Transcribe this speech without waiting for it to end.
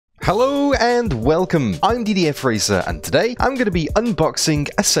Hello and welcome, I'm DDF Racer, and today I'm going to be unboxing,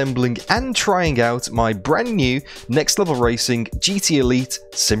 assembling and trying out my brand new Next Level Racing GTElite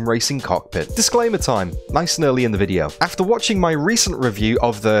Sim Racing Cockpit. Disclaimer time, nice and early in the video. After watching my recent review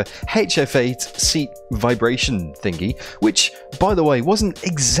of the HF8 seat vibration thingy, which by the way wasn't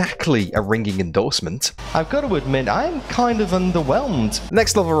exactly a ringing endorsement, I've got to admit I'm kind of underwhelmed.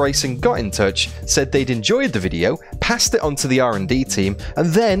 Next Level Racing got in touch, said they'd enjoyed the video, passed it on to the R&D team, and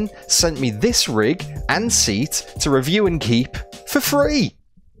then sent me this rig and seat to review and keep for free.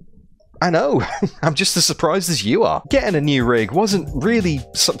 I know, I'm just as surprised as you are. Getting a new rig wasn't really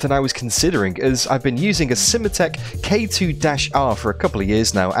something I was considering, as I've been using a Simetik K2-R for a couple of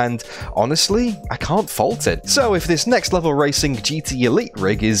years now, and honestly, I can't fault it. So if this Next Level Racing GTElite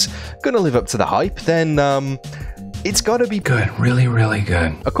rig is gonna live up to the hype, then it's gotta be good, really, really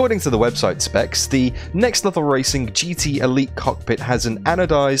good. According to the website specs, the Next Level Racing GTElite Cockpit has an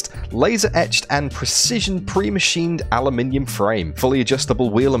anodized, laser-etched and precision pre-machined aluminium frame, fully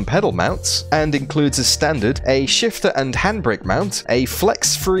adjustable wheel and pedal mounts, and includes as standard a shifter and handbrake mount, a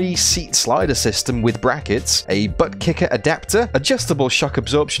flex-free seat slider system with brackets, a butt kicker adapter, adjustable shock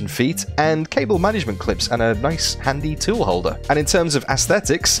absorption feet, and cable management clips and a nice handy tool holder. And in terms of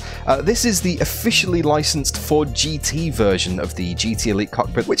aesthetics, this is the officially licensed Ford GT version of the GTElite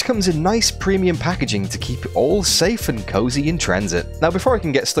Cockpit, which comes in nice premium packaging to keep it all safe and cozy in transit. Now, before I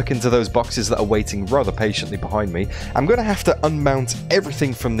can get stuck into those boxes that are waiting rather patiently behind me, I'm going to have to unmount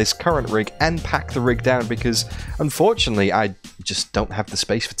everything from this current rig and pack the rig down because, unfortunately, I just don't have the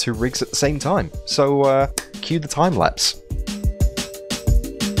space for two rigs at the same time. So, cue the time lapse.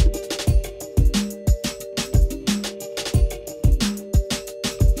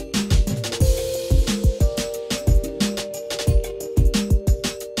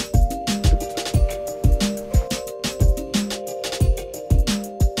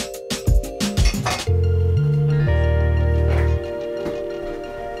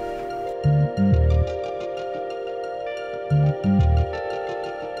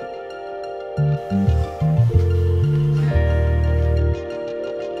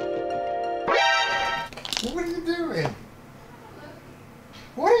 What are you doing?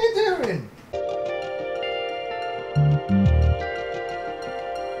 What are you doing?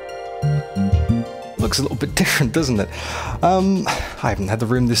 Looks a little bit different, doesn't it? I haven't had the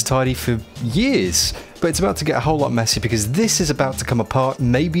room this tidy for years, but it's about to get a whole lot messy because this is about to come apart.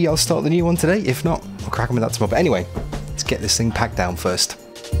 Maybe I'll start the new one today. If not, I'll crack on with that tomorrow. But anyway, let's get this thing packed down first.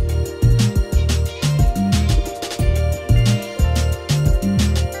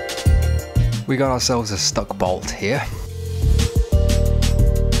 We got ourselves a stuck bolt here.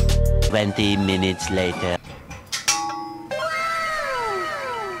 20 minutes later.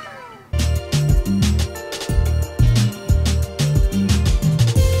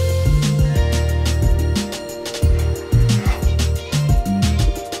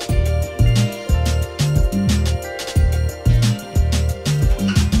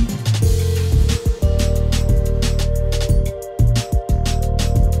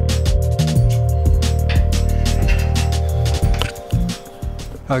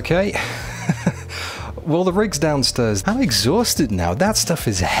 Okay, well the rig's downstairs. I'm exhausted now, that stuff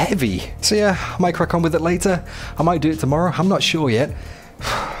is heavy. So yeah, I might crack on with it later. I might do it tomorrow, I'm not sure yet.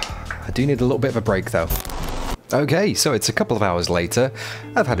 I do need a little bit of a break though. Okay, so it's a couple of hours later.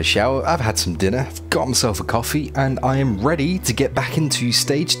 I've had a shower, I've had some dinner, I've got myself a coffee, and I am ready to get back into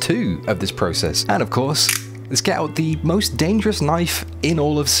stage 2 of this process. And of course, let's get out the most dangerous knife in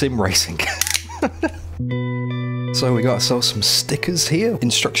all of sim racing. So we got ourselves some stickers here,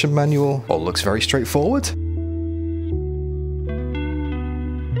 instruction manual, all looks very straightforward.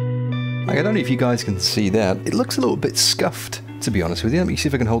 I don't know if you guys can see that, it looks a little bit scuffed, to be honest with you. Let me see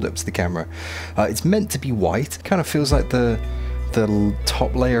if I can hold it up to the camera. It's meant to be white, kind of feels like the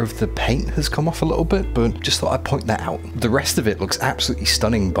top layer of the paint has come off a little bit, but just thought I'd point that out. The rest of it looks absolutely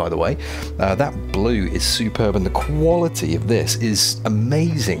stunning, by the way. That blue is superb, and the quality of this is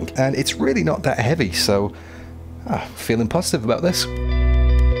amazing, and it's really not that heavy, so feeling positive about this.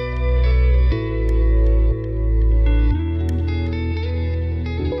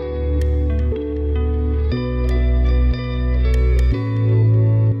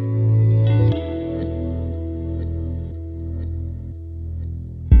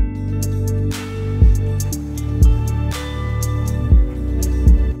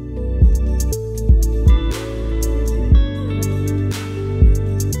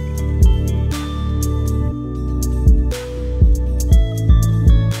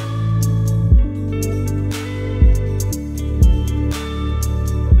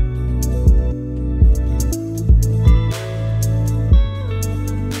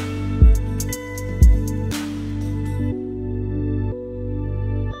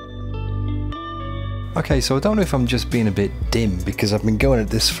 Okay, so I don't know if I'm just being a bit dim because I've been going at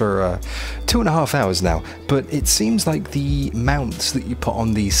this for 2.5 hours now, but it seems like the mounts that you put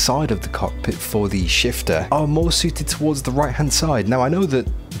on the side of the cockpit for the shifter are more suited towards the right hand side. Now I know that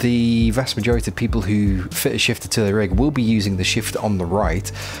the vast majority of people who fit a shifter to their rig will be using the shifter on the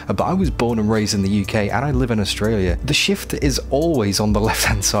right, but I was born and raised in the UK and I live in Australia. The shifter is always on the left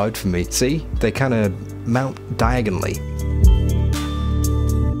hand side for me. See, they kind of mount diagonally.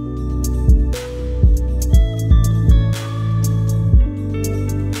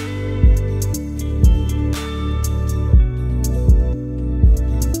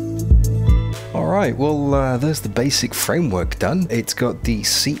 Alright, well there's the basic framework done. It's got the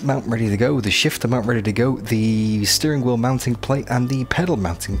seat mount ready to go, the shifter mount ready to go, the steering wheel mounting plate and the pedal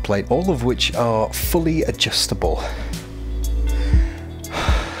mounting plate, all of which are fully adjustable.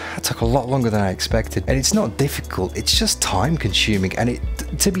 That took a lot longer than I expected, and it's not difficult, it's just time consuming, and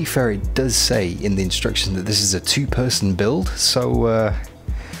to be fair, it does say in the instructions that this is a 2-person build, so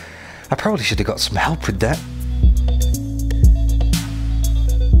I probably should have got some help with that.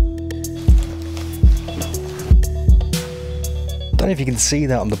 I don't know if you can see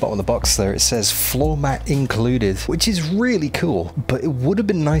that on the bottom of the box there, it says floor mat included, which is really cool, but it would have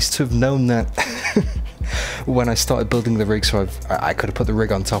been nice to have known that when I started building the rig, so I could have put the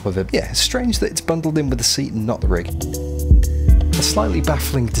rig on top of it. Yeah, it's strange that it's bundled in with the seat and not the rig. A slightly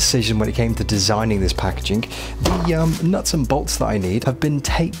baffling decision when it came to designing this packaging. The nuts and bolts that I need have been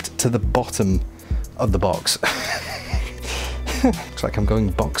taped to the bottom of the box. Looks like I'm going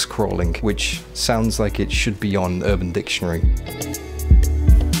box crawling, which sounds like it should be on Urban Dictionary.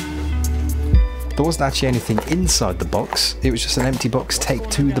 There wasn't actually anything inside the box, it was just an empty box taped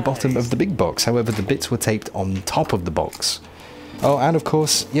to the bottom of the big box, however the bits were taped on top of the box. Oh, and of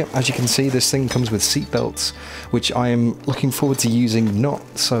course, yep, as you can see, this thing comes with seat belts, which I am looking forward to using, not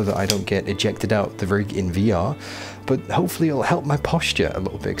so that I don't get ejected out the rig in VR, but hopefully it'll help my posture a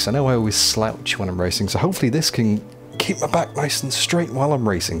little bit, because I know I always slouch when I'm racing, so hopefully this can keep my back nice and straight while I'm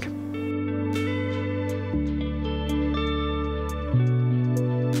racing.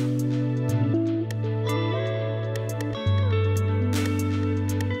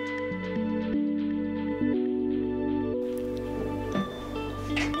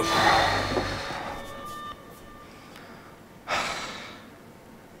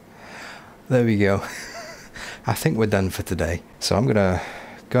 There we go. I think we're done for today. So I'm gonna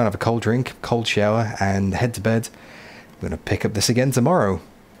go and have a cold drink, cold shower, and head to bed. I'm gonna pick up this again tomorrow.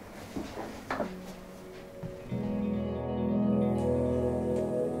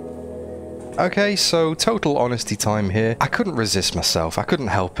 Okay, so total honesty time here. I couldn't resist myself, I couldn't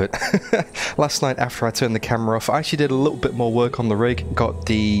help it. Last night after I turned the camera off, I actually did a little bit more work on the rig. Got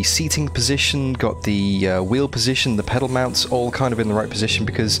the seating position, got the wheel position, the pedal mounts all kind of in the right position,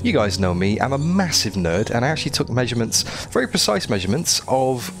 because you guys know me, I'm a massive nerd, and I actually took measurements, very precise measurements,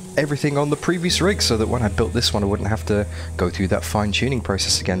 of everything on the previous rig, so that when I built this one I wouldn't have to go through that fine-tuning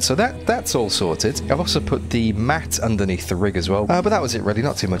process again. So that's all sorted. I've also put the mat underneath the rig as well, but that was it really,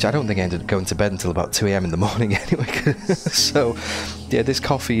 not too much. I don't think I ended up going to bed until about 2 AM in the morning anyway. So yeah, this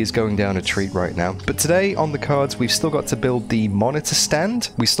coffee is going down a treat right now. But today on the cards we've still got to build the monitor stand,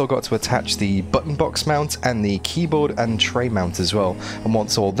 we still got to attach the button box mount and the keyboard and tray mount as well, and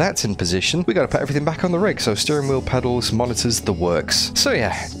once all that's in position we got to put everything back on the rig, so steering wheel, pedals, monitors, the works. So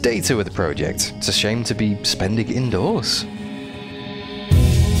yeah, day 2 of the project. It's a shame to be spending indoors.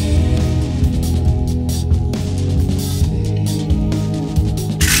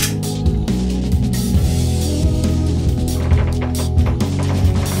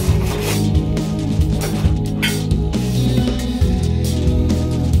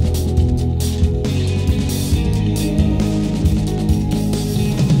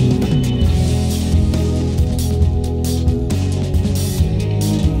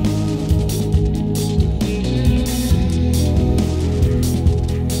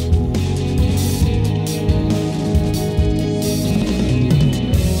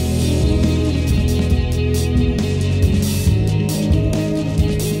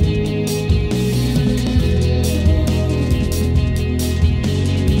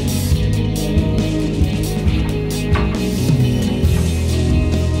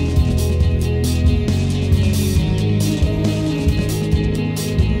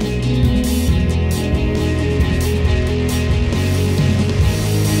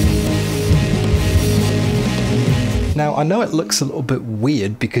 Now, I know it looks a little bit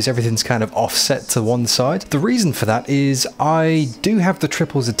weird because everything's kind of offset to one side. The reason for that is I do have the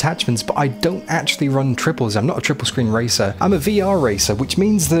triples attachments, but I don't actually run triples. I'm not a triple screen racer. I'm a VR racer, which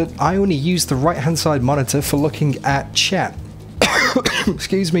means that I only use the right-hand side monitor for looking at chat.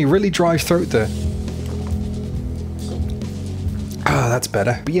 Excuse me, really dry throat there. Oh, that's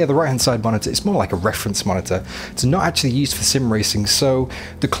better. But yeah, the right-hand side monitor, it's more like a reference monitor. It's not actually used for sim racing, so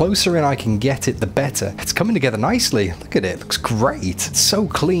the closer in I can get it, the better. It's coming together nicely. Look at it. It looks great. It's so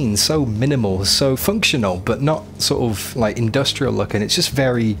clean, so minimal, so functional, but not sort of like industrial looking. It's just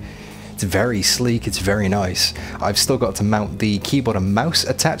very... It's very sleek, it's very nice. I've still got to mount the keyboard and mouse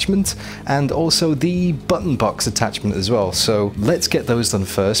attachment and also the button box attachment as well. So let's get those done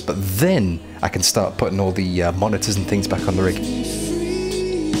first, but then I can start putting all the monitors and things back on the rig.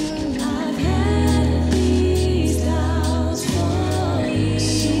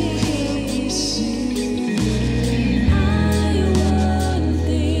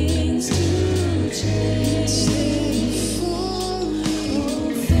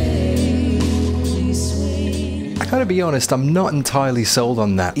 To be honest, I'm not entirely sold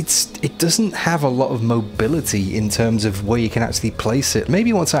on that. It doesn't have a lot of mobility in terms of where you can actually place it.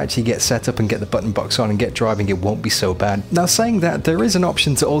 Maybe once I actually get set up and get the button box on and get driving, it won't be so bad. Now, saying that, there is an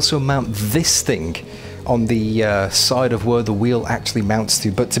option to also mount this thing on the side of where the wheel actually mounts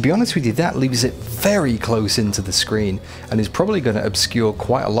to, but to be honest with you, that leaves it very close into the screen and is probably going to obscure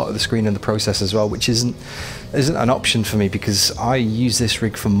quite a lot of the screen in the process as well, which isn't an option for me because I use this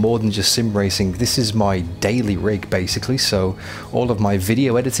rig for more than just sim racing. This is my daily rig basically, so all of my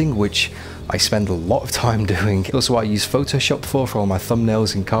video editing, which I spend a lot of time doing. Also, I use Photoshop for all my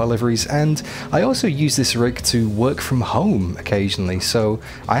thumbnails and car liveries, and I also use this rig to work from home occasionally, so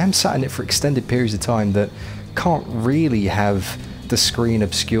I am sat in it for extended periods of time that can't really have the screen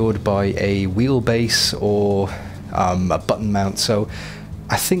obscured by a wheelbase or a button mount. So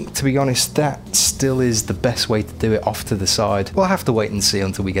I think, to be honest, that still is the best way to do it, off to the side. We'll have to wait and see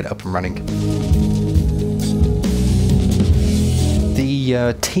until we get it up and running.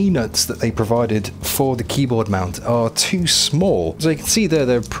 The T-nuts that they provided for the keyboard mount are too small. So you can see there,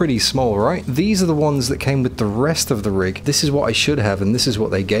 they're pretty small, right? These are the ones that came with the rest of the rig. This is what I should have, and this is what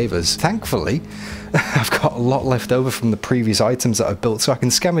they gave us. Thankfully, I've got a lot left over from the previous items that I've built, so I can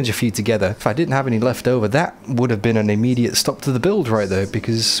scavenge a few together. If I didn't have any left over, that would have been an immediate stop to the build right there,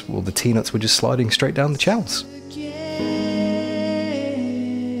 because, well, the T-nuts were just sliding straight down the channels.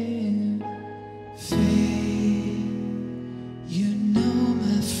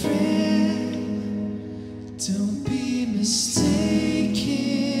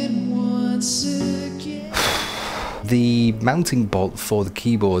 The mounting bolt for the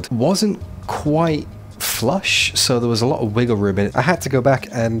keyboard wasn't quite flush, so there was a lot of wiggle room in it. I had to go back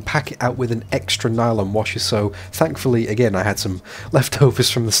and pack it out with an extra nylon washer, so thankfully, again, I had some leftovers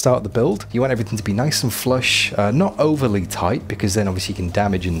from the start of the build. You want everything to be nice and flush, not overly tight, because then obviously you can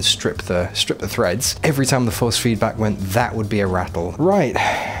damage and strip the threads. Every time the force feedback went, that would be a rattle. Right,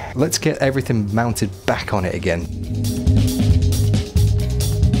 let's get everything mounted back on it again.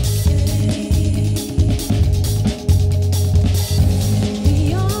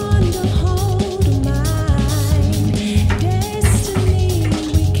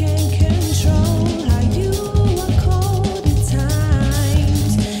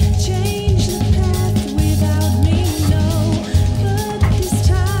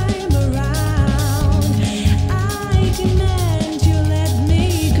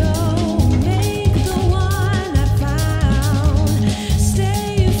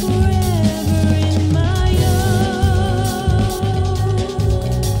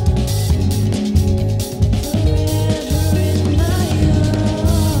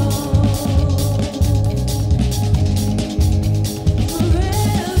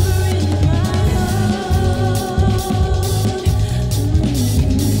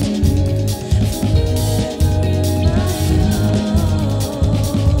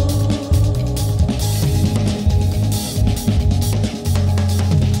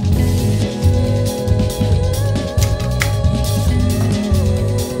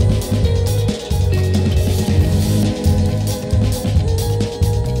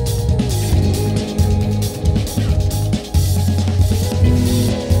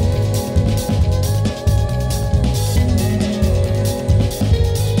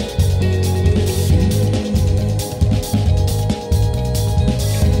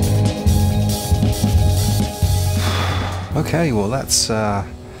 Okay, well that's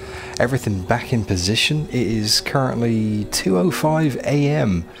everything back in position. It is currently 2:05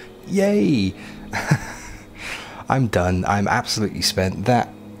 AM. Yay! I'm done. I'm absolutely spent. That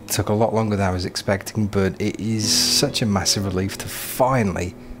took a lot longer than I was expecting, but it is such a massive relief to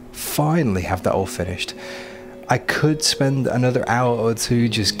finally have that all finished. I could spend another hour or two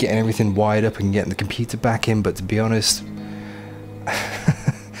just getting everything wired up and getting the computer back in, but to be honest,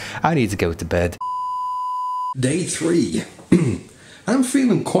 I need to go to bed. Day 3. I'm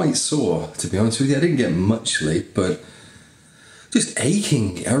feeling quite sore, to be honest with you. I didn't get much sleep, but just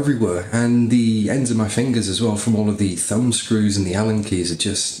aching everywhere, and the ends of my fingers as well from all of the thumb screws and the Allen keys are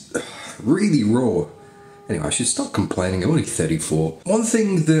just really raw. Anyway, I should stop complaining, I'm only 34. One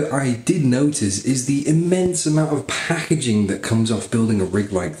thing that I did notice is the immense amount of packaging that comes off building a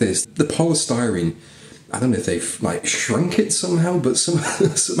rig like this. The polystyrene, I don't know if they've like shrunk it somehow, but some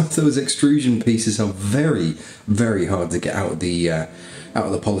of those extrusion pieces are very, very hard to get out of the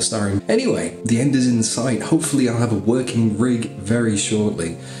polystyrene. Anyway, the end is in sight. Hopefully I'll have a working rig very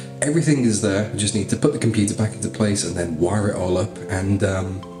shortly. Everything is there, I just need to put the computer back into place and then wire it all up and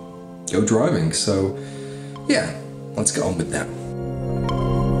go driving. So yeah, let's get on with that.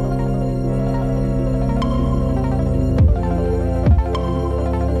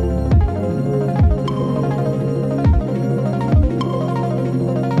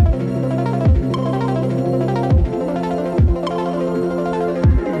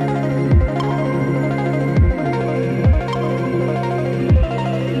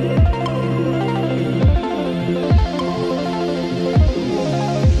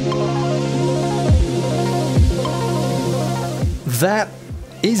 That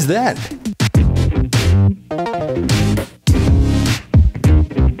is that.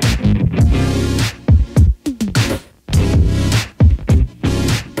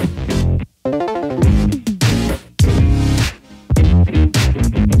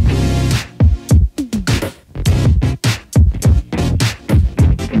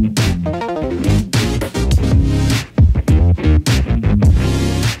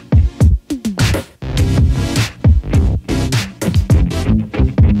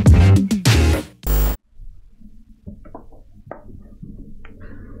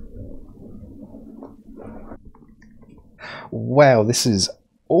 Wow, this is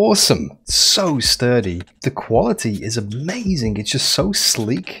awesome. So sturdy. The quality is amazing. It's just so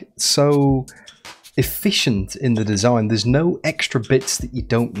sleek, so efficient in the design. There's no extra bits that you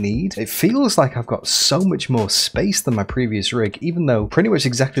don't need. It feels like I've got so much more space than my previous rig, even though pretty much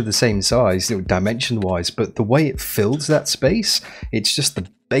exactly the same size, dimension wise, but the way it fills that space, it's just the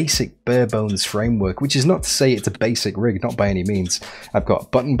basic bare bones framework, which is not to say it's a basic rig, not by any means. I've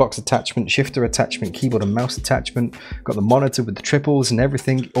got button box attachment, shifter attachment, keyboard and mouse attachment, got the monitor with the triples and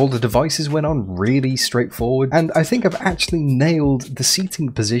everything. All the devices went on really straightforward, and I think I've actually nailed the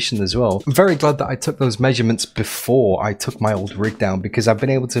seating position as well. I'm very glad that I took those measurements before I took my old rig down, because I've been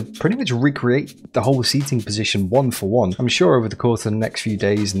able to pretty much recreate the whole seating position one for one. I'm sure over the course of the next few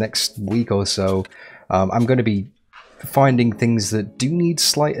days, next week or so, I'm going to be finding things that do need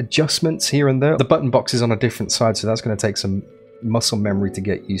slight adjustments here and there. The button box is on a different side, so that's going to take some muscle memory to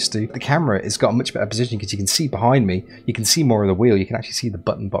get used to. The camera has got a much better position because you can see behind me, you can see more of the wheel, you can actually see the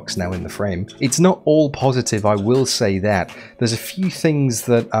button box now in the frame. It's not all positive, I will say that. There's a few things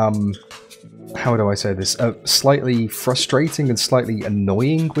that, how do I say this, slightly frustrating and slightly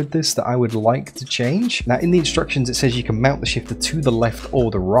annoying with this that I would like to change. Now in the instructions it says you can mount the shifter to the left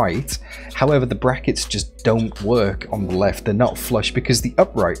or the right, however the brackets just don't work on the left. They're not flush because the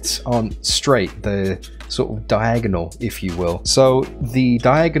uprights aren't straight, they're sort of diagonal, if you will. So the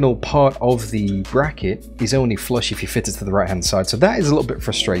diagonal part of the bracket is only flush if you fit it to the right hand side, so that is a little bit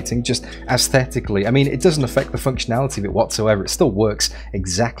frustrating just aesthetically. I mean, it doesn't affect the functionality of it whatsoever, it still works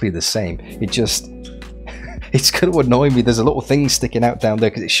exactly the same. It just it's going to annoy me. There's a little thing sticking out down there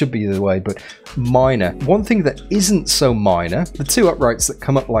because it should be the other way, but minor. One thing that isn't so minor, the two uprights that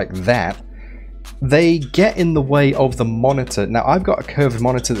come up like that, they get in the way of the monitor. Now I've got a curved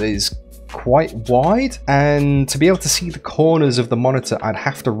monitor that is quite wide, and to be able to see the corners of the monitor I'd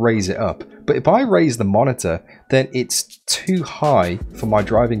have to raise it up. But if I raise the monitor, then it's too high for my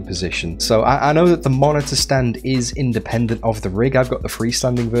driving position. So I know that the monitor stand is independent of the rig. I've got the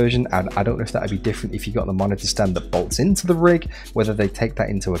freestanding version, and I don't know if that would be different if you got the monitor stand that bolts into the rig, whether they take that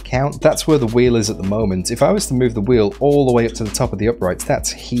into account. That's where the wheel is at the moment. If I was to move the wheel all the way up to the top of the uprights,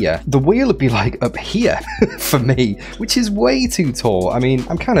 that's here. The wheel would be like up here for me, which is way too tall. I mean,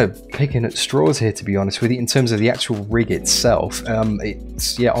 I'm kind of picking at straws here, to be honest with you, in terms of the actual rig itself.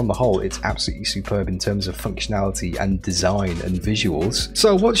 It's, yeah, on the whole, it's absolutely superb in terms of functionality and design and visuals.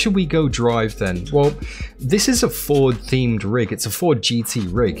 So what should we go drive then? Well, this is a Ford themed rig. It's a Ford GT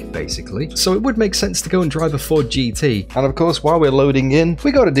rig, basically. So it would make sense to go and drive a Ford GT. And of course, while we're loading in,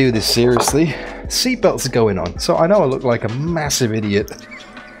 we got to do this seriously. Seatbelts are going on. So I know I look like a massive idiot.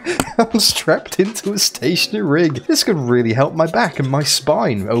 I'm strapped into a stationary rig. This could really help my back and my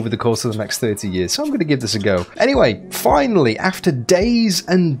spine over the course of the next 30 years, so I'm going to give this a go. Anyway, finally, after days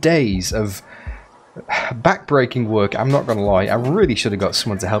and days of back-breaking work, I'm not going to lie, I really should have got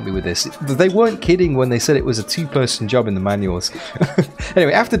someone to help me with this. They weren't kidding when they said it was a two-person job in the manuals.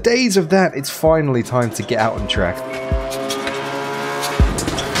 Anyway, after days of that, it's finally time to get out on track.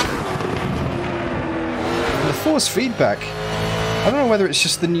 force feedback, I don't know whether it's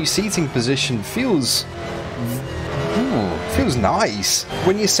just the new seating position, feels nice.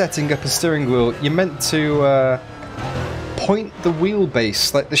 When you're setting up a steering wheel, you're meant to point the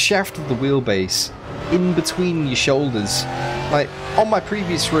wheelbase, like the shaft of the wheelbase, in between your shoulders. Like, on my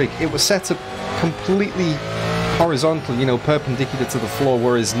previous rig, it was set up completely horizontal, you know, perpendicular to the floor,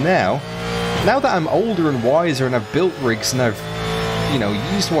 whereas now that I'm older and wiser and I've built rigs and I've, you know,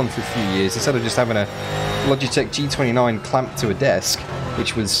 used one for a few years, instead of just having a Logitech G29 clamped to a desk,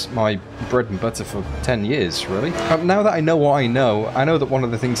 which was my bread and butter for 10 years, really. Now that I know what I know that one of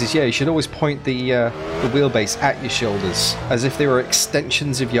the things is, yeah, you should always point the wheelbase at your shoulders, as if they were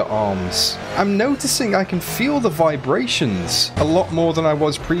extensions of your arms. I'm noticing I can feel the vibrations a lot more than I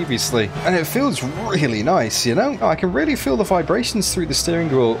was previously, and it feels really nice, you know? I can really feel the vibrations through the steering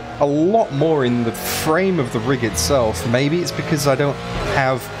wheel a lot more in the frame of the rig itself. Maybe it's because I don't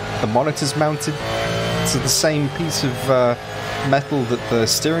have the monitors mounted to the same piece of metal that the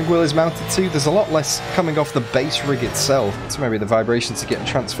steering wheel is mounted to. There's a lot less coming off the base rig itself, so maybe the vibrations are getting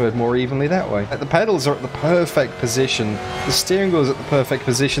transferred more evenly that way. The pedals are at the perfect position, the steering wheel is at the perfect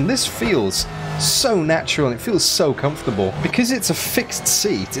position. This feels so natural and it feels so comfortable. Because it's a fixed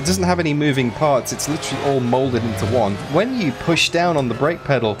seat, it doesn't have any moving parts, it's literally all molded into one. When you push down on the brake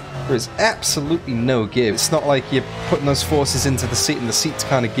pedal, there is absolutely no give. It's not like you're putting those forces into the seat and the seat's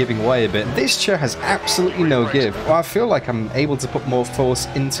kind of giving way a bit. This chair has absolutely no give. Well, I feel like I'm able to put more force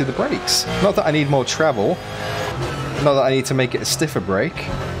into the brakes. Not that I need more travel, not that I need to make it a stiffer brake.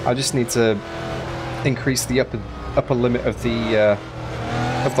 I just need to increase the upper limit of the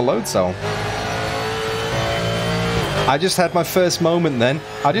load cell. I just had my first moment then.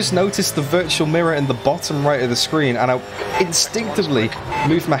 I just noticed the virtual mirror in the bottom right of the screen and I instinctively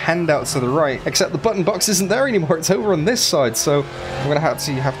moved my hand out to the right, except the button box isn't there anymore, it's over on this side, so I'm going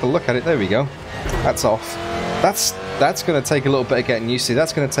to have to look at it. There we go. That's off. That's going to take a little bit of getting used to.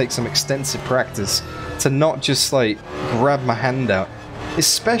 That's going to take some extensive practice to not just like grab my hand out,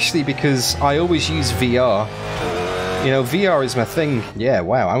 especially because I always use VR. You know, VR is my thing. Yeah,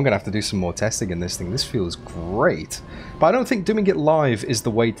 wow, I'm going to have to do some more testing in this thing. This feels great. But I don't think doing it live is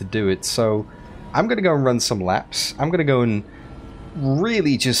the way to do it, so I'm going to go and run some laps. I'm going to go and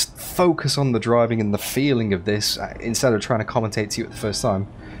really just focus on the driving and the feeling of this instead of trying to commentate to you at the first time.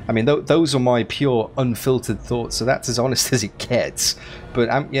 I mean, those are my pure, unfiltered thoughts, so that's as honest as it gets.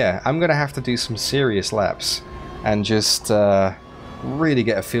 But yeah, I'm going to have to do some serious laps and just really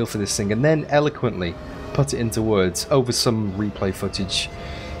get a feel for this thing, and then eloquently put it into words over some replay footage,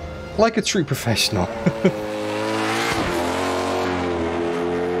 like a true professional.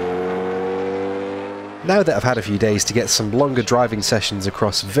 Now that I've had a few days to get some longer driving sessions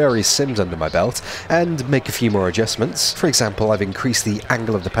across various sims under my belt and make a few more adjustments, for example I've increased the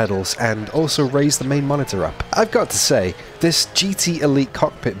angle of the pedals and also raised the main monitor up, I've got to say, this GTElite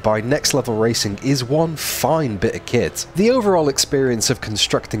Cockpit by Next Level Racing is one fine bit of kit. The overall experience of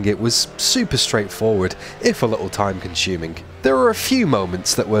constructing it was super straightforward, if a little time consuming. There were a few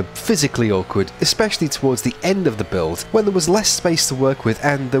moments that were physically awkward, especially towards the end of the build, when there was less space to work with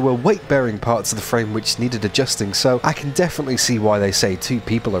and there were weight-bearing parts of the frame which needed adjusting, so I can definitely see why they say 2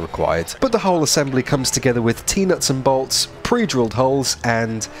 people are required. But the whole assembly comes together with T-nuts and bolts, pre-drilled holes,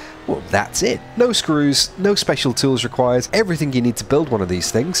 and well, that's it. No screws, no special tools required. Everything you need to build one of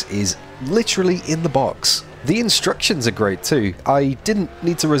these things is literally in the box. The instructions are great too. I didn't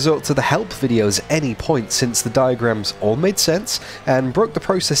need to resort to the help videos at any point since the diagrams all made sense and broke the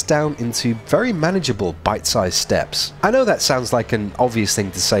process down into very manageable bite-sized steps. I know that sounds like an obvious thing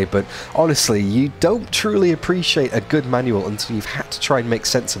to say, but honestly, you don't truly appreciate a good manual until you've had to try and make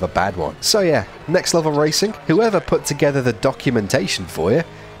sense of a bad one. So yeah, Next Level Racing, whoever put together the documentation for you,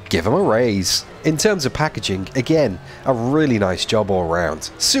 give them a raise. In terms of packaging, again, a really nice job all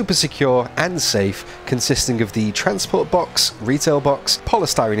around. Super secure and safe, consisting of the transport box, retail box,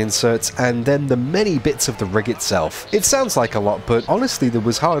 polystyrene inserts, and then the many bits of the rig itself. It sounds like a lot, but honestly there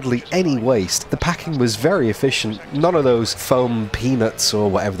was hardly any waste. The packing was very efficient, none of those foam peanuts or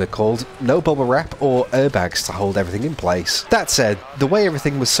whatever they're called, no bubble wrap or airbags to hold everything in place. That said, the way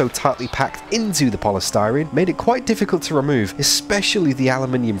everything was so tightly packed into the polystyrene made it quite difficult to remove, especially the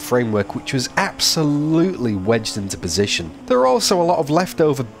aluminium framework, which was absolutely wedged into position. There are also a lot of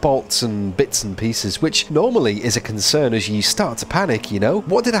leftover bolts and bits and pieces, which normally is a concern as you start to panic, you know?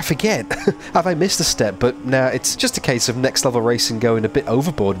 What did I forget? Have I missed a step? But nah, it's just a case of Next Level Racing going a bit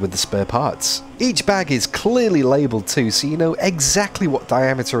overboard with the spare parts. Each bag is clearly labelled too, so you know exactly what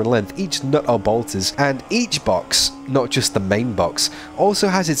diameter and length each nut or bolt is, and each box, not just the main box, also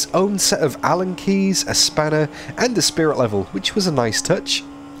has its own set of Allen keys, a spanner, and a spirit level, which was a nice touch.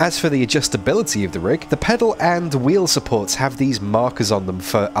 As for the adjustability of the rig, the pedal and wheel supports have these markers on them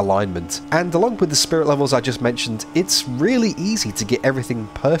for alignment, and along with the spirit levels I just mentioned, it's really easy to get everything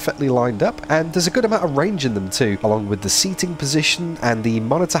perfectly lined up, and there's a good amount of range in them too, along with the seating position and the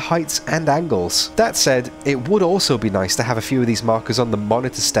monitor heights and angles. That said, it would also be nice to have a few of these markers on the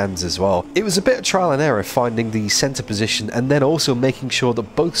monitor stands as well. It was a bit of trial and error finding the center position and then also making sure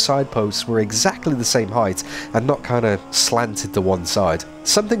that both side posts were exactly the same height and not kind of slanted to one side.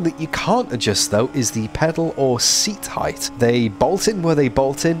 Something that you can't adjust though is the pedal or seat height. They bolt in where they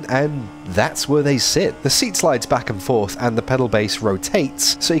bolt in, and that's where they sit. The seat slides back and forth and the pedal base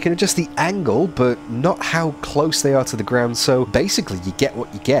rotates, so you can adjust the angle but not how close they are to the ground, so basically you get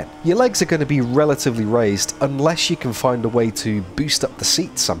what you get. Your legs are going to be relatively raised unless you can find a way to boost up the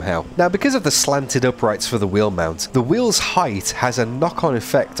seat somehow. Now, because of the slanted uprights for the wheel mount, the wheel's height has a knock-on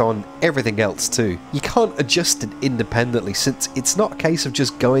effect on everything else too. You can't adjust it independently since it's not a case of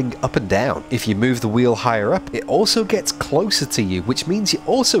just going up and down. If you move the wheel higher up, it also gets closer to you, which means you're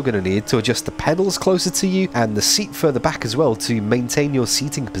also going to need to adjust the pedals closer to you and the seat further back as well to maintain your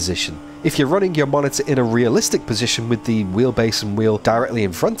seating position. If you're running your monitor in a realistic position with the wheelbase and wheel directly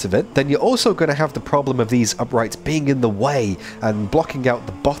in front of it, then you're also going to have the problem of these uprights being in the way and blocking out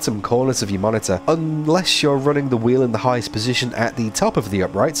the bottom corners of your monitor, unless you're running the wheel in the highest position at the top of the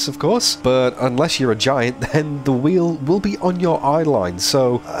uprights, of course. But unless you're a giant, then the wheel will be on your eye line,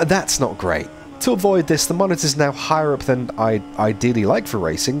 so that's not great. To avoid this, the monitor's now higher up than I'd ideally like for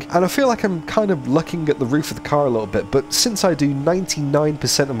racing, and I feel like I'm kind of looking at the roof of the car a little bit, but since I do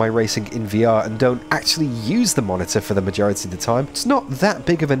 99% of my racing in VR and don't actually use the monitor for the majority of the time, it's not that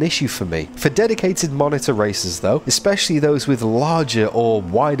big of an issue for me. For dedicated monitor racers though, especially those with larger or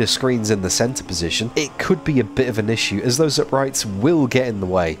wider screens in the center position, it could be a bit of an issue as those uprights will get in the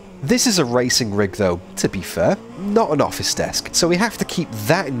way. This is a racing rig though, to be fair, not an office desk, so we have to keep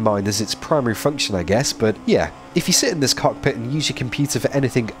that in mind as its primary function, I guess. But yeah, if you sit in this cockpit and use your computer for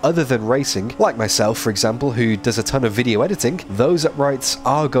anything other than racing, like myself for example, who does a ton of video editing, those uprights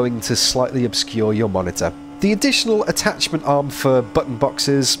are going to slightly obscure your monitor. The additional attachment arm for button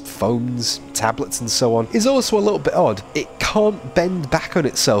boxes, phones, tablets and so on is also a little bit odd. It can't bend back on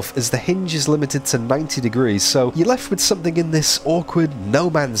itself as the hinge is limited to 90 degrees, so you're left with something in this awkward no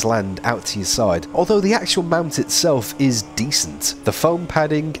man's land out to your side, although the actual mount itself is decent. The foam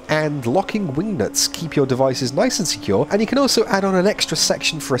padding and locking wing nuts keep your devices nice and secure, and you can also add on an extra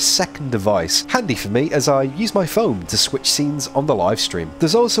section for a second device, handy for me as I use my phone to switch scenes on the live stream.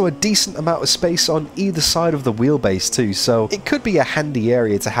 There's also a decent amount of space on either side of the wheelbase too, so it could be a handy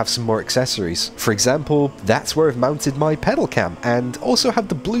area to have some more accessories. For example, that's where I've mounted my pedal cam and also have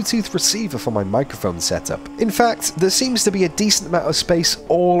the Bluetooth receiver for my microphone setup. In fact, there seems to be a decent amount of space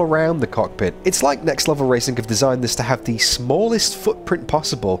all around the cockpit. It's like Next Level Racing have designed this to have the smallest footprint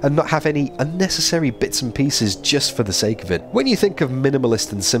possible and not have any unnecessary bits and pieces just for the sake of it. When you think of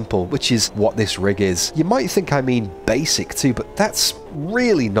minimalist and simple, which is what this rig is, you might think I mean basic too, but that's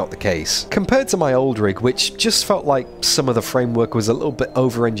really not the case. Compared to my old rig, which just felt like some of the framework was a little bit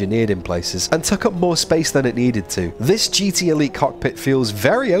over-engineered in places and took up more space than it needed to, this GTElite Cockpit feels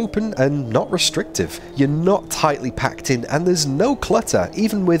very open and not restrictive. You're not tightly packed in and there's no clutter,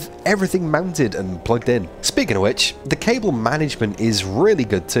 even with everything mounted and plugged in. Speaking of which, the cable management is really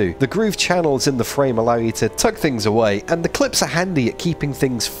good too. The groove channels in the frame allow you to tuck things away, and the clips are handy at keeping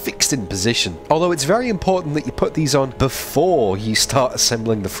things fixed in position. Although it's very important that you put these on before you start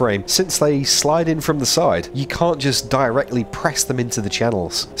assembling the frame, since they slide in from the side. You can't just directly press them into the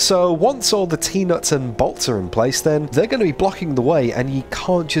channels. So once all the T-nuts and bolts are in place, then they're going to be blocking the way and you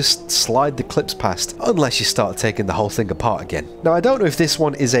can't just slide the clips past unless you start taking the whole thing apart again. Now, I don't know if this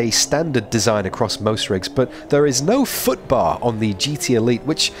one is a standard design across most rigs, but there is no foot bar on the GTElite,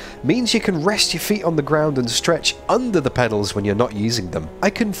 which means you can rest your feet on the ground and stretch under the pedals when you're not using them.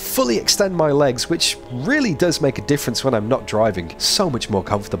 I can fully extend my legs, which really does make a difference when I'm not driving. So much more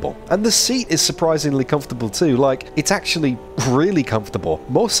comfortable. And the seat is surprisingly comfortable too, like it's actually really comfortable,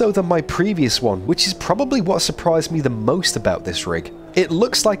 more so than my previous one, which is probably what surprised me the most about this rig. It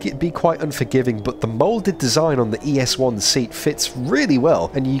looks like it'd be quite unforgiving, but the molded design on the ES1 seat fits really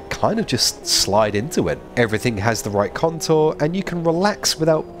well and you kind of just slide into it. Everything has the right contour and you can relax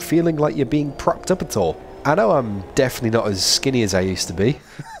without feeling like you're being propped up at all. I know I'm definitely not as skinny as I used to be,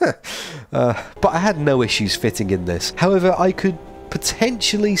 but I had no issues fitting in this. However, I could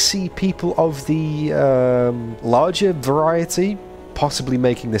potentially see people of the larger variety possibly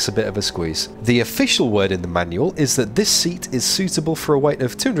making this a bit of a squeeze. The official word in the manual is that this seat is suitable for a weight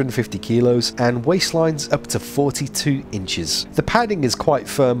of 250 kilos and waistlines up to 42 inches. The padding is quite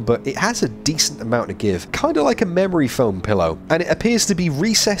firm, but it has a decent amount of give, kind of like a memory foam pillow, and it appears to be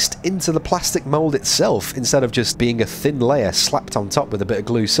recessed into the plastic mold itself instead of just being a thin layer slapped on top with a bit of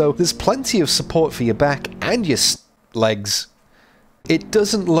glue, so there's plenty of support for your back and your legs. It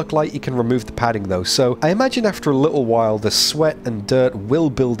doesn't look like you can remove the padding though, so I imagine after a little while the sweat and dirt will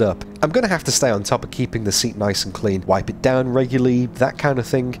build up. I'm going to have to stay on top of keeping the seat nice and clean, wipe it down regularly, that kind of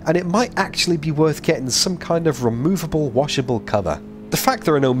thing, and it might actually be worth getting some kind of removable washable cover. The fact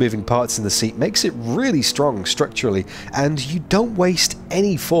there are no moving parts in the seat makes it really strong structurally, and you don't waste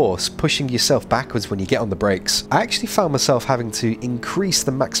any force pushing yourself backwards when you get on the brakes. I actually found myself having to increase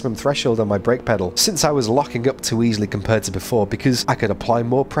the maximum threshold on my brake pedal since I was locking up too easily compared to before, because I could apply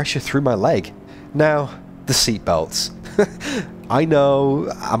more pressure through my leg. Now, the seat belts. I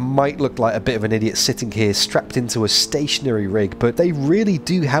know I might look like a bit of an idiot sitting here strapped into a stationary rig, but they really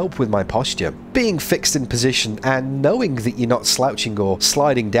do help with my posture. Being fixed in position and knowing that you're not slouching or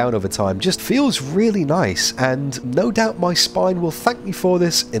sliding down over time just feels really nice, and no doubt my spine will thank me for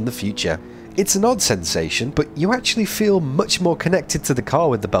this in the future. It's an odd sensation, but you actually feel much more connected to the car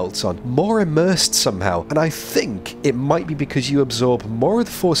with the belts on, more immersed somehow, and I think it might be because you absorb more of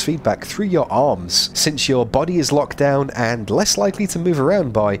the force feedback through your arms, since your body is locked down and less likely to move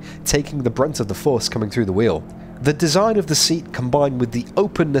around by taking the brunt of the force coming through the wheel. The design of the seat combined with the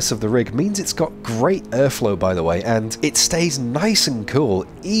openness of the rig means it's got great airflow, by the way, and it stays nice and cool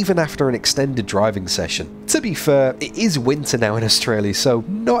even after an extended driving session. To be fair, it is winter now in Australia, so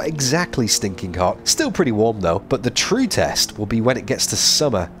not exactly stinking hot, still pretty warm though, but the true test will be when it gets to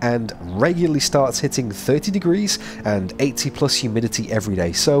summer and regularly starts hitting 30 degrees and 80+ humidity every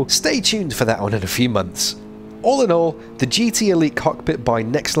day, so stay tuned for that one in a few months. All in all, the GTElite Cockpit by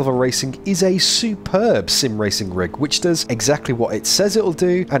Next Level Racing is a superb sim racing rig which does exactly what it says it'll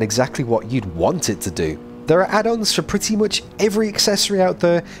do and exactly what you'd want it to do. There are add-ons for pretty much every accessory out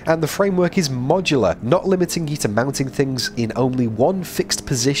there, and the framework is modular, not limiting you to mounting things in only one fixed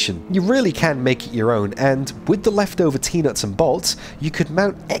position. You really can make it your own, and with the leftover T-nuts and bolts, you could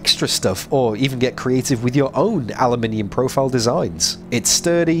mount extra stuff or even get creative with your own aluminium profile designs. It's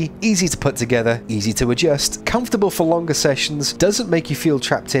sturdy, easy to put together, easy to adjust, comfortable for longer sessions, doesn't make you feel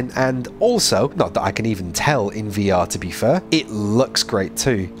trapped in, and also, not that I can even tell in VR to be fair, it looks great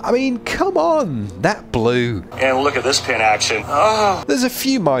too. I mean, come on, that blue. And look at this pin action. Oh. There's a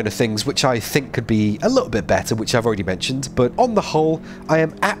few minor things which I think could be a little bit better, which I've already mentioned, but on the whole, I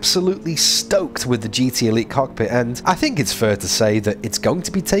am absolutely stoked with the GTElite Cockpit, and I think it's fair to say that it's going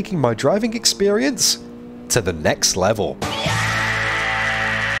to be taking my driving experience to the next level.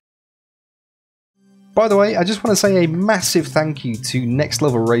 By the way, I just want to say a massive thank you to Next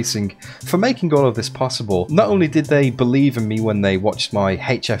Level Racing for making all of this possible. Not only did they believe in me when they watched my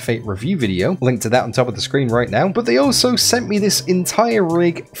HF8 review video, linked to that on top of the screen right now, but they also sent me this entire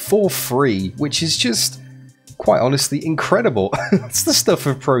rig for free, which is just, quite honestly, incredible. It's the stuff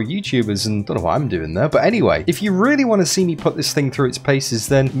of pro YouTubers, and don't know what I'm doing there. But anyway, if you really want to see me put this thing through its paces,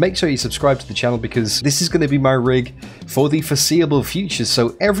 then make sure you subscribe to the channel, because this is going to be my rig for the foreseeable future.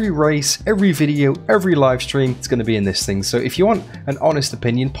 So every race, every video, every live stream, it's going to be in this thing. So if you want an honest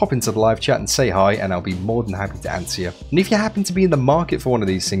opinion, pop into the live chat and say hi, and I'll be more than happy to answer you. And if you happen to be in the market for one of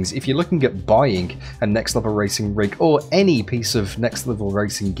these things, if you're looking at buying a Next Level Racing rig, or any piece of Next Level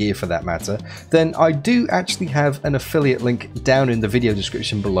Racing gear for that matter, then I do actually have an affiliate link down in the video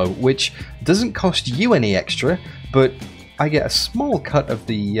description below, which doesn't cost you any extra, but I get a small cut of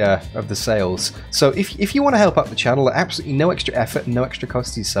the sales. So if you want to help out the channel at absolutely no extra effort and no extra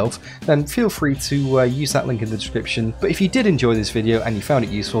cost to yourself, then feel free to use that link in the description. But if you did enjoy this video and you found it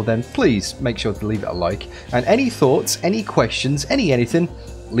useful, then please make sure to leave it a like. And any thoughts, any questions, anything,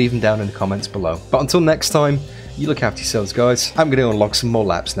 leave them down in the comments below. But until next time, you look after yourselves, guys. I'm going to unlock some more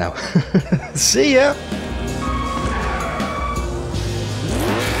laps now. See ya!